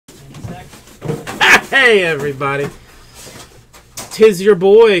Hey, everybody. Tis your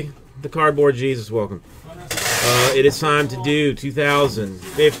boy, the Cardboard Jesus. Welcome. It is time to do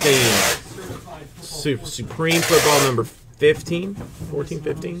 2015 Supreme Football number 15, 14,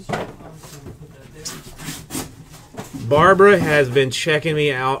 15. Barbara has been checking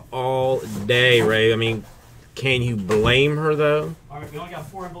me out all day, Ray. I mean, can you blame her, though? All right, we only got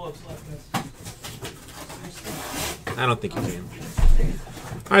 4 envelopes left. I don't think you can.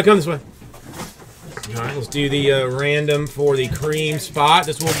 All right, come this way. All right, let's do the random for the cream spot.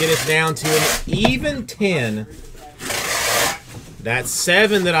 This will get us down to an even 10. That's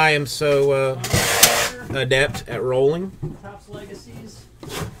 7 that I am so adept at rolling. Topps Legacies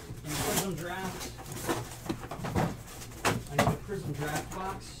and Prism Draft. I need a Prism Draft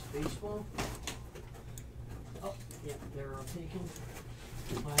box. Baseball. Oh, yeah, they're taken.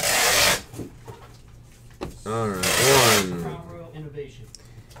 All right, 1. Crown Royal Innovation.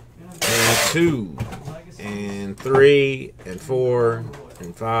 And 2, and 3, and 4,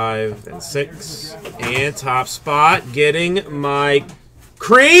 and 5, and 6, and top spot, getting my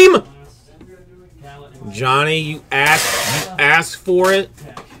cream. Johnny, you asked for it,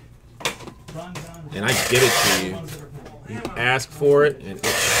 and I give it to you. You asked for it, and it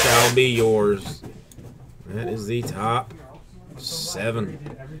shall be yours. That is the top 7. You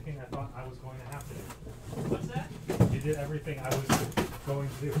did everything I thought I was going to have to do. What's that? You did everything I was going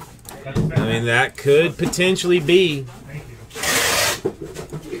to do. I mean, that could potentially be Thank you.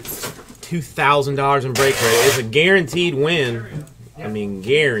 $2,000 in break credit. It's a guaranteed win. I mean,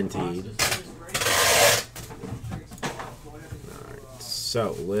 guaranteed. Alright,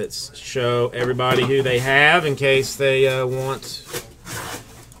 so let's show everybody who they have in case they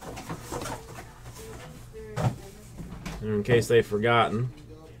in case they've forgotten.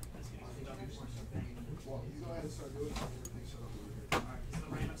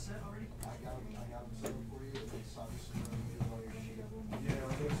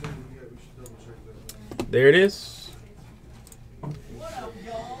 There it is.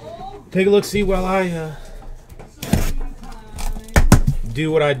 Take a look, see while I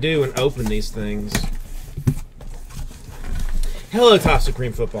do what I do and open these things. Hello, Topps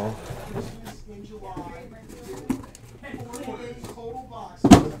Supreme Football.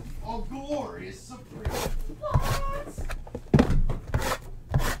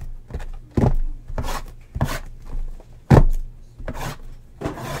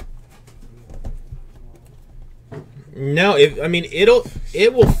 No, I mean it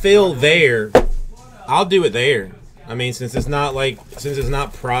will fill there. I'll do it there. I mean, since it's not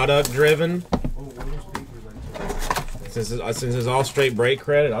product driven, since it's all straight break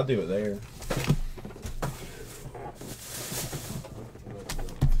credit, I'll do it there.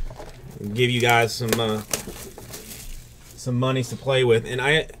 Give you guys some monies to play with, and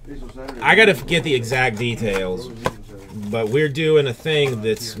I gotta get the exact details, but we're doing a thing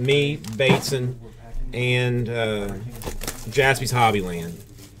that's me, Bateson, and Jaspy's Hobbyland.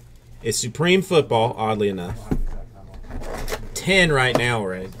 It's Supreme Football, oddly enough. 10 right now,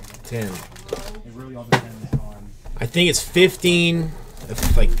 Ray. 10. I think it's 15,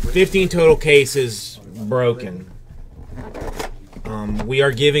 like 15 total cases broken. We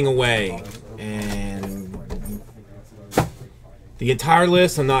are giving away, and the entire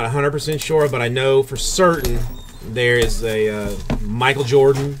list I'm not 100% sure, but I know for certain there is a Michael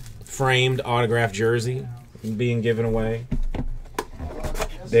Jordan framed autographed jersey being given away.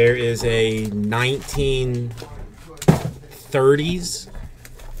 There is a 1930s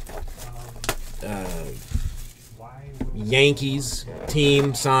Yankees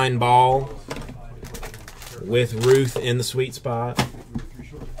team signed ball with Ruth in the sweet spot.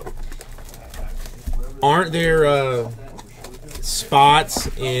 Aren't there spots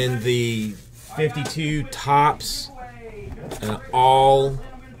in the 52 Topps all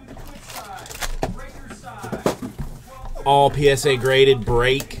PSA graded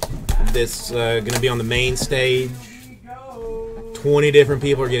break that's going to be on the main stage? 20 different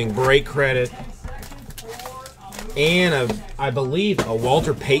people are getting break credit, and I believe a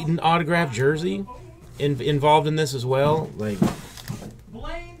Walter Payton autographed jersey involved in this as well. Like,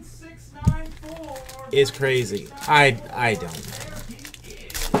 it's crazy. I don't.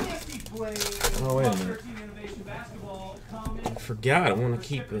 Oh, wait a minute. I forgot. I want to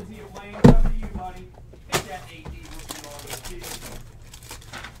keep it.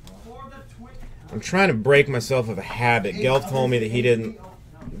 I'm trying to break myself of a habit. Gelf told me that he didn't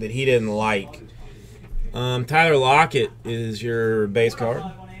like. Tyler Lockett is your base card.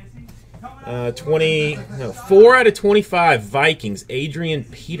 4 out of 25 Vikings. Adrian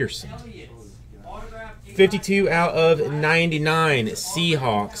Peterson. 52 out of 99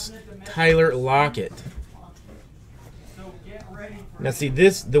 Seahawks. Tyler Lockett. So get ready for Now see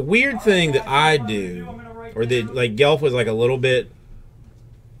this, the weird thing that I do, or that like Gelf was like a little bit,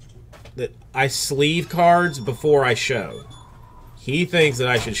 that I sleeve cards before I show. He thinks that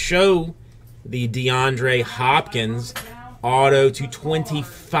I should show the DeAndre Hopkins auto to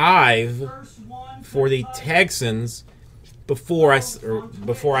 25 first one. for the Texans before I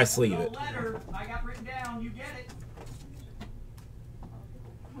sleeve it. The letter I got written down. You get it.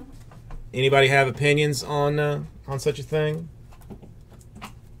 Anybody have opinions on such a thing?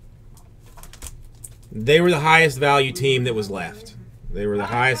 They were the highest value team that was left. They were the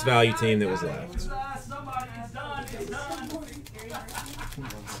highest value team that was left. Somebody is done. It's done.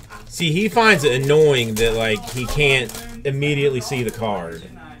 See, he finds it annoying that like he can't immediately see the card.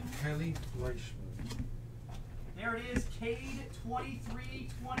 Kelly Fleischman. There it is. Cade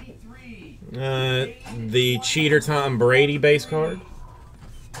 2323. The cheater Tom Brady base card.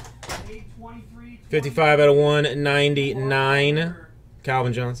 Cade 23. 55 out of 199.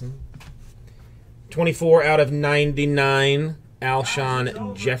 Calvin Johnson. 24 out of 99.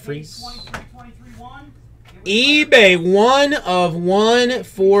 Alshon Jeffries. eBay 1 of 1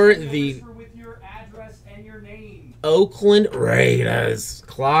 for the With your address and your name. Oakland Raiders.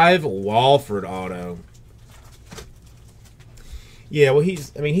 Clive Walford auto. Yeah, well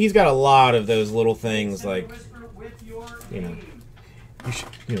he's got a lot of those little things like, With your you know, name. you should,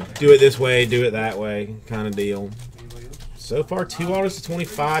 do it this way, do it that way kind of deal. So far 2 autos to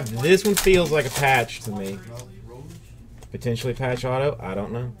 25. This one feels like a patch to me. Potentially patch auto, I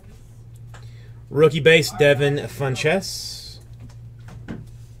don't know. Rookie base Devin Funchess.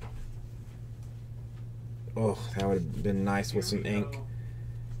 Oh, that would have been nice with some ink.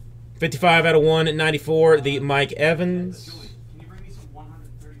 55 out of 194, the Mike Evans. Can you bring me some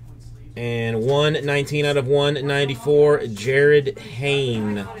 130-point sleeves? And 119 out of 194, Jared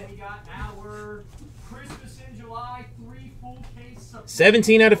Hayne. We got our Christmas in July 3 full case.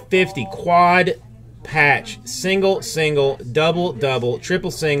 17 out of 50, quad patch. Single, single, double, double,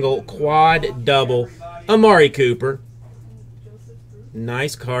 triple single, quad, double. Amari Cooper.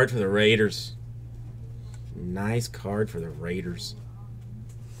 Nice card for the Raiders. Nice card for the Raiders.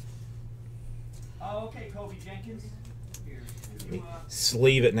 Oh, okay, Kobe Jenkins. Here. You,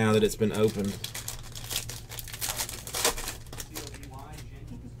 Sleeve it now that it's been opened. C-O-B-Y,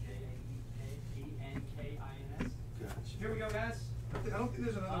 Jenkins, J-A-E-N-K-I-N-S. Gotcha. Here we go, guys. I don't think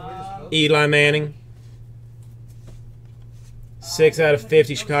there's another way to spell it. Eli Manning. 6 out of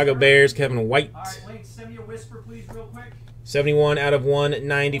 50, Chicago Bears, Kevin White. All right, Link, send me a whisper, please, real quick. 71 out of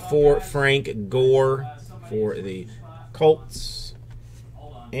 194, Frank Gore for the Colts.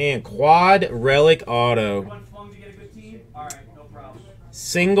 Hold on. And quad relic auto. You want Fung to get a good team? All right, no problem.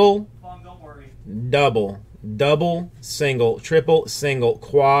 Single, Fung, don't worry. double, double, single, triple, single,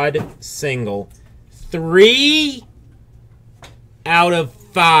 quad, single. 3 out of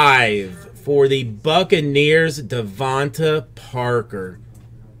 5 for the Buccaneers, Devonta Parker.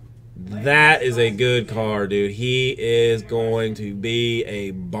 That is a good card, dude. He is going to be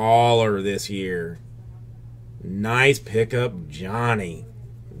a baller this year. Nice pickup, Johnny.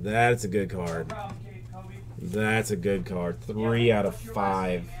 That's a good No card. problem, Kobe. That's a good card. 3 out of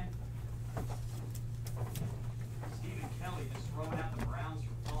 5. Stephen Kelly just throwing out the Browns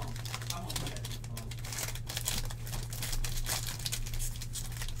for Fung. I won't do that for Fung.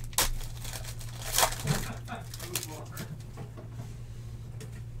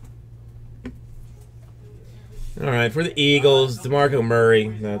 All right, for the Eagles, DeMarco Murray.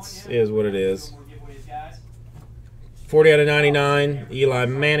 That's is what it is. More giveaways, guys. 40 out of 99, Eli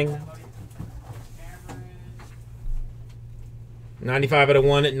Manning. 95 out of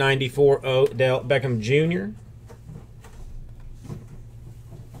 194, Odell Beckham Jr.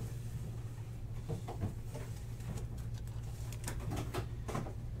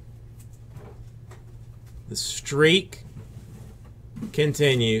 The streak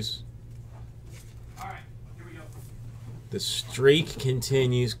continues. All right, here we go. The streak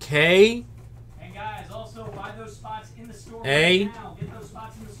continues. K. And guys, also buy those spots in the store A. right now. Get those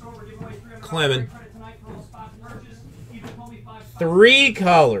spots in the store. We're giving away $300 Clement. credit tonight for all spots purchased. Even call me 5 spots. 3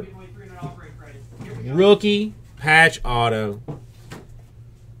 color. Give away $300 break credit. Here we go. Rookie patch auto.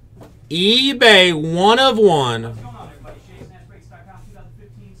 eBay 1 of 1. What's going on, everybody? ShaySnatchBreaks.com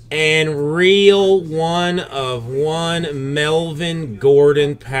 2015. And real 1 of 1 Melvin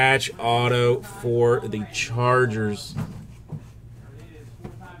Gordon patch auto for the Chargers. There it is.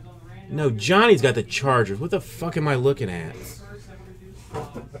 4 times on the random. No, Johnny's got the Chargers. What the fuck am I looking at? First, then we're gonna do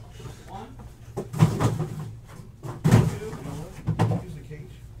 1, Use the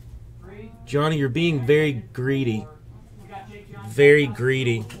cage. 3, Johnny, you're being very greedy. 4. We got Jake Johnson. Very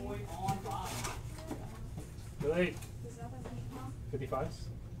greedy. Boy Wait. 55s?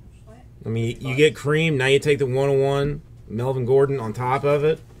 I mean, you get cream. Now you take the 101 Melvin Gordon on top of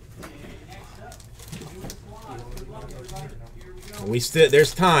it. We still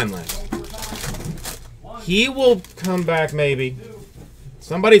there's time left. He will come back maybe.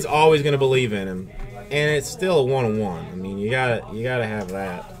 Somebody's always going to believe in him, and it's still a 101. I mean, you gotta have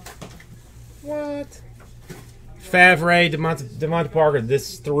that. What? Favre, Devonta Parker.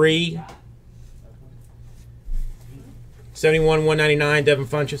 This 3. 71, 199. Devin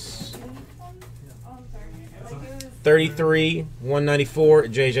Funchess. 33, 194.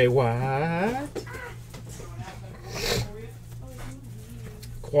 JJ Watt.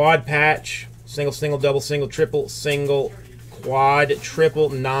 Quad patch. Single, double, single, triple, single, quad, triple,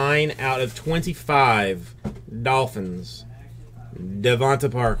 9 out of 25. Dolphins. Devonta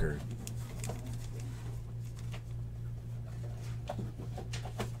Parker.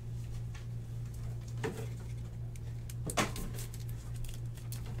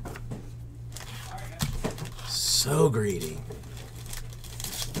 So greedy.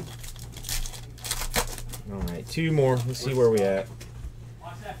 All right, 2 more. Let's see where we at.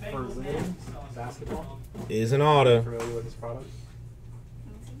 Brazilian basketball. Is an auto. Familiar with this product?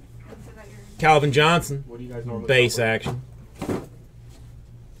 Calvin Johnson. What do you guys normally Base call it? action.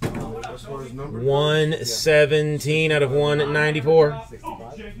 As far as number. 117 out of 194.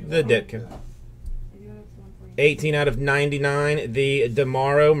 65. The Ditka. 18 out of 99. The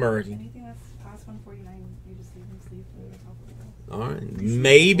DeMauro Murray. Anything that's past 149, you just leave them sleep on the top of the All right,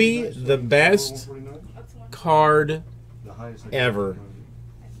 maybe the best 149? Up to one. card The highest ever. It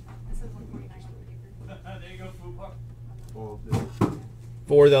says 149 on the paper. Well,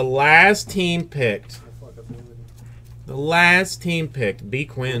 For the last team picked. I feel like that's really- The last team picked. B.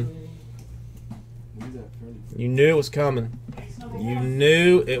 Quinn. You knew it was coming. You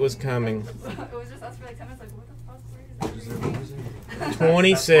knew it was coming. It was just us for like 10 minutes, like, what the fuck? Where is that?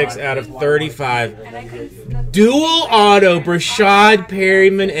 26 out of 35. And I couldn't. Dual auto, Brashad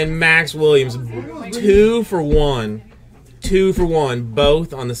Perryman and Max Williams. 2 for 1. 2 for 1.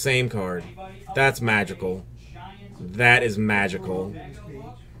 Both on the same card. That's magical. That is magical.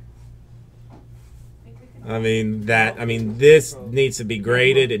 I mean, this needs to be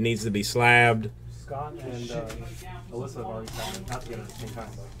graded. It needs to be slabbed. Scott and Alyssa have already signed it. Not together at the same time,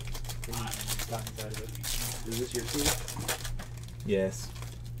 but they got inside of it. Is this your team? Yes.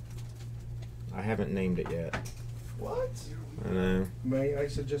 I haven't named it yet. What? I know. May I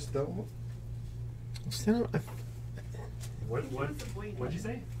suggest that one? Still, What'd you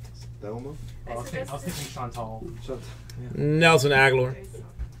say? Thelma? Oh, I was thinking Chantal. Shut. Nelson Aguilar.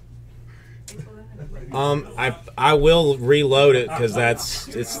 I will reload it because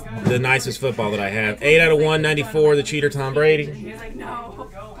it's the nicest football that I have. 8 out of 194, the cheater Tom Brady. He was like, no. I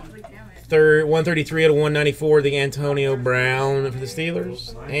was like, damn it. 133 out of 194, the Antonio Brown for the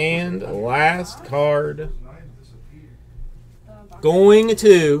Steelers. And last card going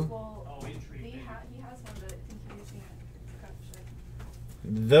to Well, he has one, but I think he's using it to cut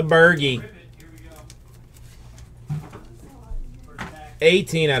shit. the Bergie.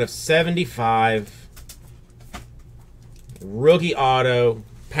 18 out of 75. Rookie auto,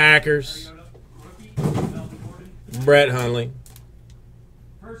 Packers. Brett Hundley.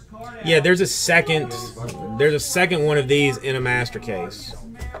 Yeah, there's a second one of these in a master case.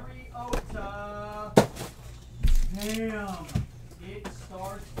 Damn. It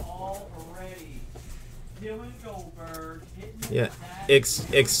starts already. Dylan Goldberg hitting Yeah,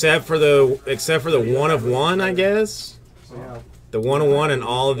 except for the 1 of 1, I guess. So yeah, The 1 of 1 and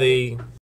all of the